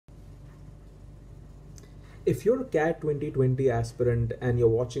If you're a CAT 2020 aspirant and you're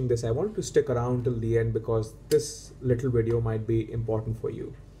watching this, I want to stick around till the end because this little video might be important for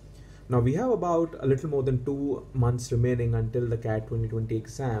you. Now we have about a little more than 2 months remaining until the CAT 2020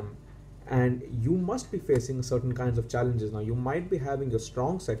 exam, and you must be facing certain kinds of challenges. Now you might be having your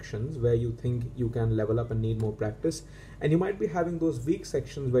strong sections where you think you can level up and need more practice, and you might be having those weak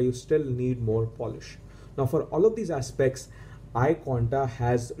sections where you still need more polish. Now for all of these aspects, iQuanta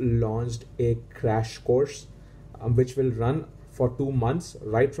has launched a crash course which will run for 2 months,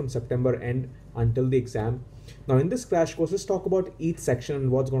 right from September end until the exam. Now in this crash course, let's talk about each section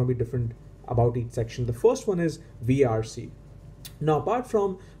and what's going to be different about each section. The first one is VARC. Now apart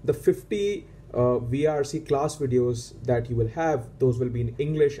from the 50 VARC class videos that you will have, those will be in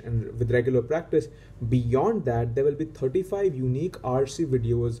English and with regular practice. Beyond that, there will be 35 unique RC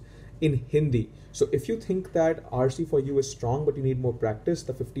videos in Hindi. So if you think that RC for you is strong but you need more practice,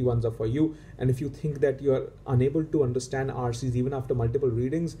 the 50 ones are for you. And if you think that you are unable to understand RCs even after multiple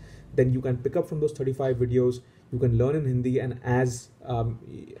readings, then you can pick up from those 35 videos. You can learn in Hindi, and as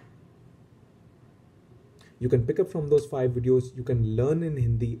you can pick up from those 5 videos, you can learn in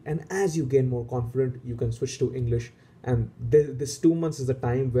Hindi, and as you gain more confident, you can switch to English. And this 2 months is the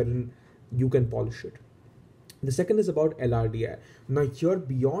time wherein you can polish it. The second is about LRDI. Now here,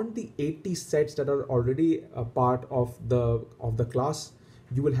 beyond the 80 sets that are already a part of the class,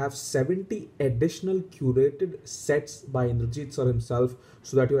 you will have 70 additional curated sets by Indrajit sir himself,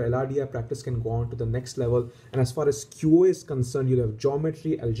 so that your LRDI practice can go on to the next level. And as far as QA is concerned, you'll have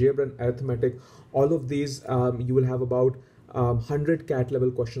geometry, algebra, and arithmetic. All of these, you will have about 100 CAT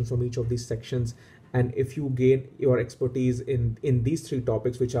level questions from each of these sections. And if you gain your expertise in these 3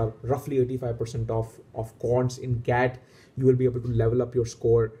 topics, which are roughly 85% of quants in CAT, you will be able to level up your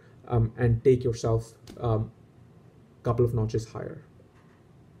score and take yourself a couple of notches higher.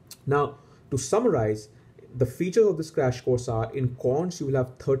 Now, to summarize, the features of this crash course are: in quants, you will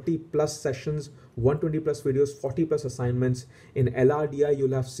have 30 plus sessions, 120 plus videos, 40 plus assignments. In LRDI,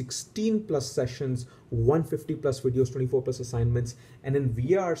 you'll have 16 plus sessions, 150 plus videos, 24 plus assignments. And in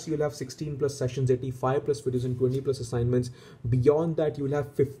VARC, you'll have 16 plus sessions, 85 plus videos, and 20 plus assignments. Beyond that, you'll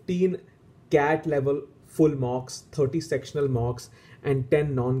have 15 CAT level full mocks, 30 sectional mocks, and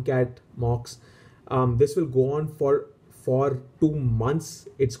 10 non-CAT mocks. This will go on for 2 months.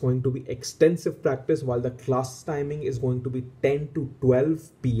 It's going to be extensive practice, while the class timing is going to be 10 to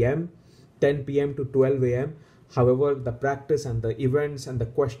 12 p.m. 10 p.m. to 12 a.m. However, the practice and the events and the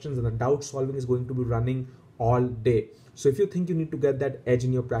questions and the doubt solving is going to be running all day. So if you think you need to get that edge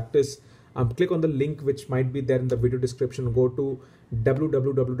in your practice, click on the link which might be there in the video description. Go to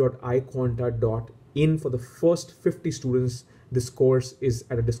www.iquanta.in. For the first 50 students, this course is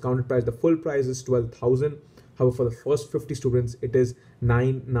at a discounted price. The full price is 12,000. However, for the first 50 students, it is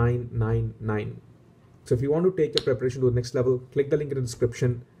 9,999. So if you want to take your preparation to the next level, click the link in the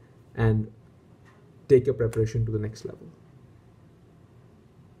description and take your preparation to the next level.